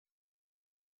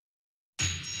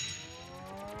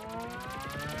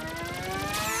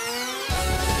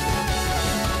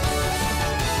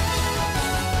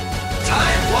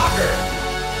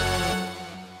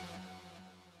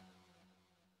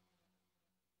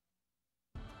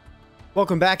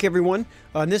Welcome back, everyone.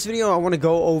 In this video, I want to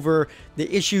go over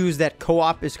the issues that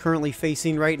co-op is currently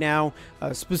facing right now,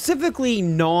 specifically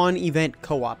non-event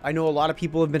co-op. I know a lot of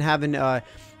people have been having a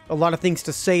lot of things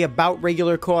to say about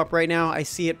regular co-op right now. I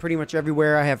see it pretty much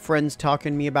everywhere. I have friends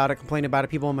talking to me about it, complaining about it,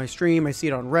 people on my stream. I see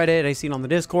it on Reddit. I see it on the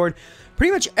Discord.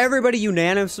 Pretty much everybody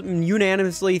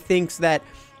unanimously thinks that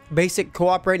basic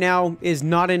co-op right now is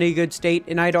not in a good state,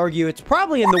 and I'd argue it's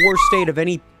probably in the worst state of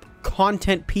any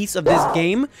content piece of this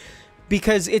game.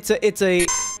 Because it's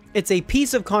a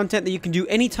piece of content that you can do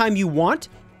anytime you want,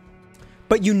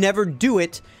 but you never do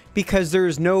it because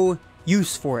there's no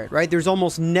use for it, right? There's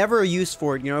almost never a use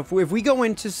for it. You know, if we go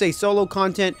into, say, solo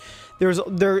content,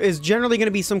 there is generally going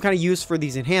to be some kind of use for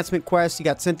these enhancement quests. You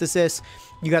got synthesis,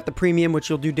 you got the premium, which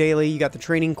you'll do daily, you got the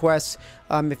training quests,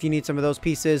 if you need some of those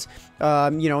pieces,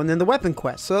 you know, and then the weapon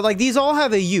quests. So, like, these all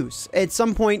have a use. At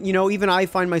some point, you know, even I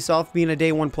find myself being a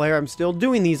day one player, I'm still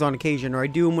doing these on occasion, or I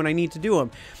do them when I need to do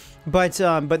them. But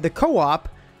the co-op,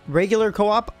 regular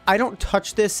co-op, I don't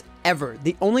touch this ever.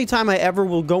 The only time I ever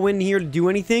will go in here to do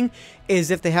anything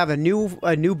is if they have a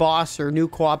new boss or new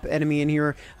co-op enemy in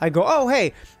here. I go, oh,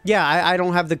 hey, yeah, I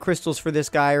don't have the crystals for this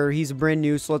guy, or he's brand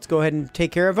new, so let's go ahead and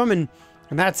take care of him, and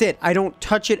that's it. I don't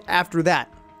touch it after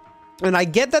that. And I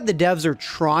get that the devs are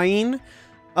trying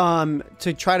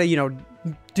to try to, you know,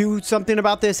 do something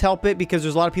about this, help it, because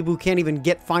there's a lot of people who can't even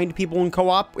find people in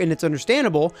co-op, and it's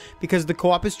understandable because the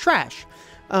co-op is trash.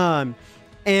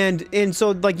 And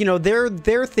so, like, you know,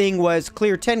 their thing was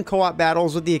clear 10 co-op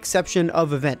battles with the exception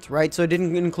of event, right? So it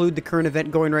didn't include the current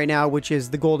event going right now, which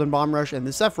is the Golden Bomb Rush and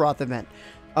the Sephiroth event.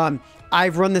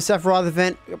 I've run the Sephiroth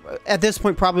event at this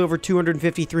point probably over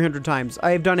 250, 300 times.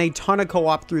 I have done a ton of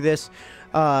co-op through this,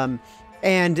 and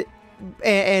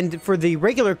for the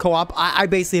regular co-op, I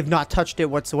basically have not touched it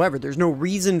whatsoever. There's no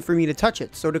reason for me to touch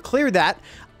it. So to clear that,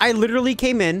 I literally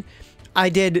came in, I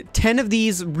did 10 of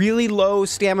these really low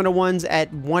stamina ones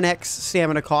at 1x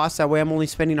stamina cost. That way I'm only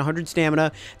spending 100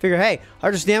 stamina. Figure, hey,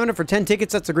 100 stamina for 10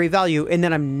 tickets, that's a great value. And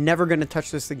then I'm never going to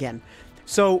touch this again.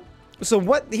 So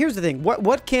here's the thing.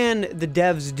 What can the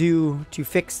devs do to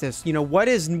fix this? You know, what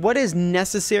is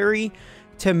necessary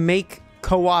to make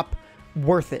co-op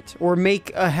worth it, or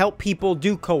help people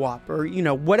do co-op, or, you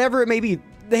know, whatever it may be.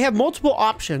 They have multiple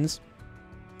options.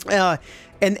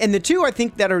 And the two I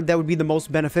think that would be the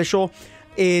most beneficial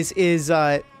is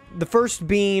the first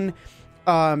being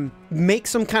make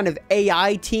some kind of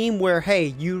AI team where,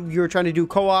 hey, you're trying to do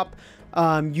co-op,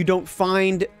 you don't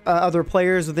find other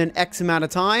players within X amount of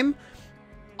time,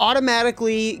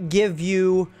 automatically give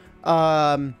you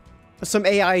some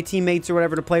AI teammates or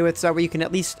whatever to play with, so that way you can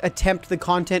at least attempt the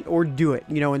content or do it,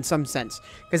 you know, in some sense.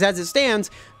 Because as it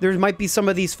stands, there might be some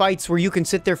of these fights where you can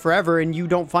sit there forever and you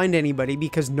don't find anybody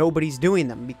because nobody's doing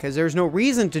them, because there's no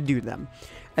reason to do them.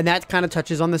 And that kind of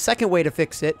touches on the second way to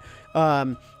fix it,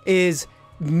 is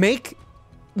make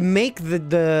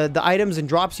the items and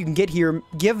drops you can get here,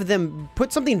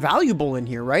 put something valuable in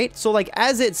here, right? So, like,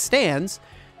 as it stands,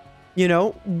 you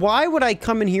know, why would I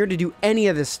come in here to do any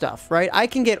of this stuff, right? I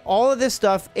can get all of this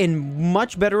stuff in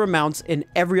much better amounts in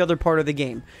every other part of the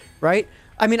game, right?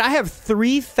 I mean, I have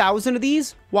 3,000 of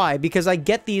these. Why? Because I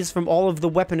get these from all of the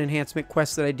weapon enhancement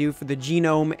quests that I do for the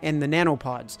genome and the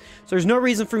nanopods. So there's no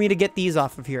reason for me to get these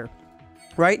off of here,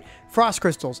 right? Frost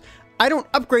crystals. I don't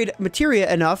upgrade materia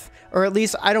enough, or at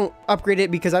least I don't upgrade it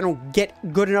because I don't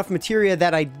get good enough materia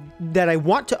that I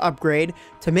want to upgrade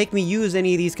to make me use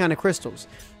any of these kind of crystals.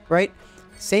 Right?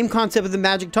 Same concept with the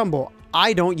magic tumble.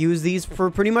 I don't use these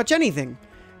for pretty much anything,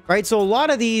 right? So a lot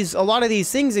of these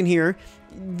things in here,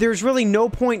 there's really no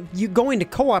point you going to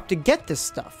co-op to get this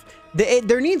stuff.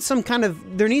 There needs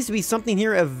to be something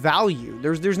here of value.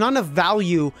 There's not enough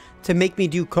value to make me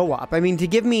do co-op. I mean, to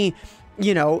give me,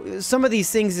 you know, some of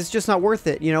these things, it's just not worth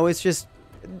it. You know, it's just,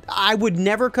 I would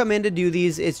never come in to do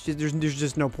these. It's just, there's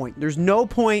just no point. There's no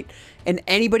point in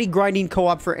anybody grinding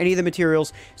co-op for any of the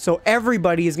materials. So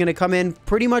everybody is going to come in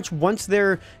pretty much once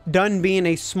they're done being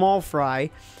a small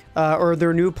fry, or they're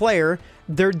a new player.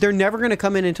 They're never going to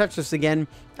come in and touch this again,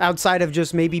 outside of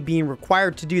just maybe being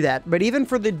required to do that. But even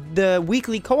for the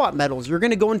weekly co-op medals, you're going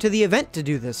to go into the event to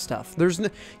do this stuff.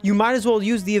 You might as well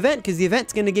use the event, because the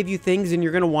event's going to give you things, and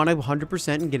you're going to want to 100%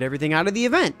 and get everything out of the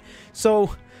event.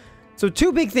 So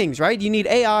two big things, right? You need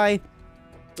AI,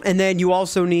 and then you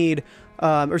also need,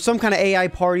 or some kind of AI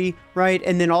party, right?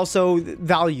 And then also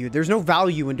value. There's no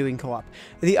value in doing co-op.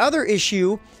 The other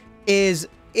issue is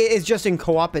just in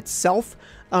co-op itself.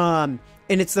 And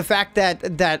it's the fact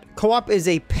that co-op is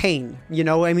a pain, you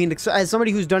know? I mean, as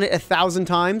somebody who's done it 1,000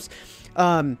 times,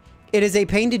 it is a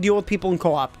pain to deal with people in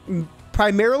co-op.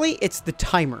 Primarily, it's the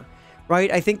timer,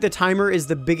 right? I think the timer is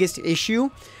the biggest issue.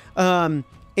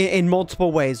 in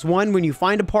multiple ways. One, when you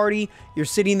find a party, you're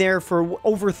sitting there for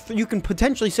you can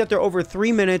potentially sit there over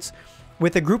 3 minutes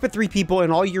with a group of 3 people,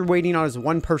 and all you're waiting on is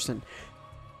one person.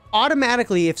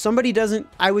 Automatically, if somebody doesn't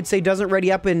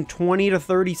ready up in 20 to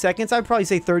 30 seconds, I'd probably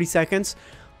say 30 seconds,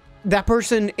 that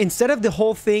person, instead of the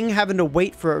whole thing having to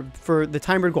wait for the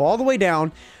timer to go all the way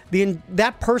down,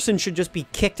 that person should just be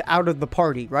kicked out of the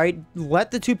party, right? Let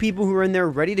the 2 people who are in there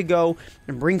ready to go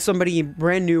and bring somebody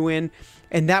brand new in,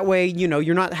 and that way, you know,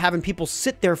 you're not having people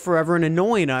sit there forever and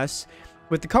annoying us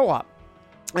with the co-op.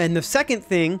 And the second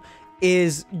thing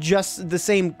is just the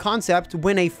same concept.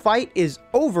 When a fight is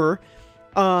over,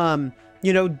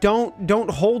 you know,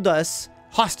 don't hold us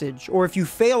hostage, or if you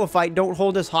fail a fight, don't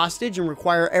hold us hostage and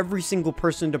require every single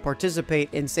person to participate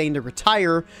in saying to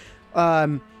retire,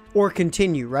 or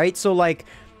continue, right? So like,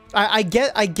 I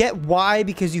get why,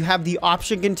 because you have the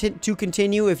option to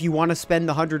continue if you want to spend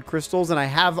the 100 crystals, and I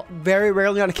have very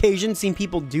rarely on occasion seen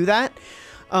people do that.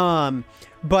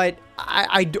 But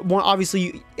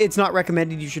obviously it's not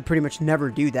recommended. You should pretty much never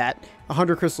do that.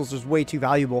 100 crystals is way too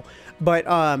valuable. But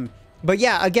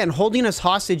yeah, again, holding us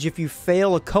hostage if you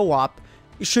fail a co-op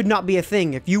should not be a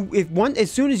thing.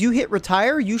 As soon as you hit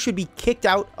retire, you should be kicked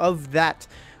out of that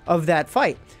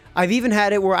fight. I've even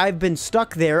had it where I've been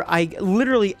stuck there. I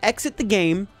literally exit the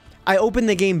game, I open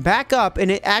the game back up,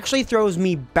 and it actually throws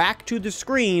me back to the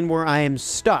screen where I am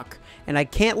stuck, and I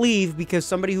can't leave because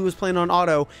somebody who was playing on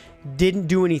auto didn't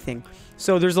do anything.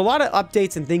 So there's a lot of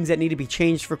updates and things that need to be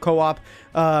changed for co-op.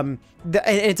 And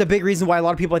it's a big reason why a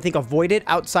lot of people, I think, avoid it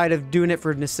outside of doing it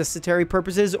for necessitary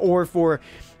purposes or for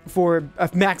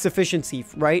max efficiency,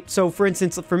 right? So for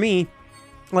instance, for me,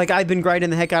 like, I've been grinding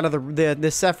the heck out of the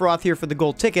Sephiroth here for the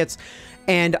gold tickets,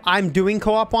 and I'm doing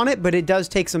co-op on it, but it does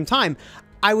take some time.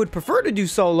 I would prefer to do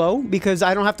solo because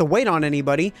I don't have to wait on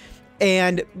anybody,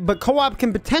 but co-op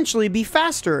can potentially be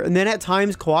faster, and then at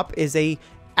times co-op is a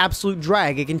absolute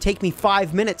drag. It can take me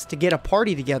 5 minutes to get a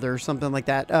party together or something like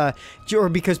that, or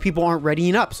because people aren't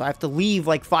readying up, so I have to leave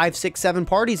like 5, 6, 7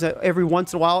 parties every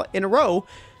once in a while in a row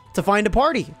to find a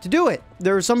party to do it.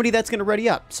 There's somebody that's going to ready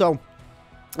up. So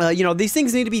you know, these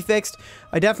things need to be fixed.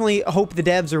 I definitely hope the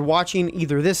devs are watching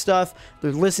either this stuff,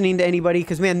 they're listening to anybody,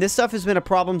 because, man, this stuff has been a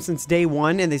problem since day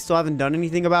one, and they still haven't done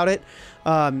anything about it.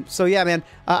 So, yeah, man,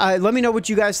 let me know what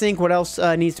you guys think, what else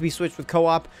needs to be switched with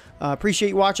co-op. Appreciate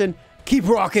you watching. Keep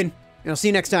rocking, and I'll see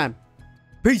you next time.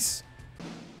 Peace!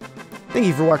 Thank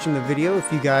you for watching the video.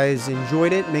 If you guys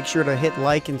enjoyed it, make sure to hit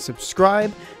like and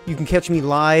subscribe. You can catch me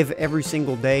live every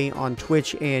single day on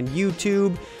Twitch and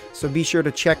YouTube. So be sure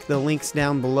to check the links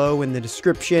down below in the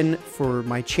description for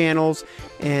my channels.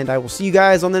 And I will see you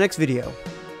guys on the next video.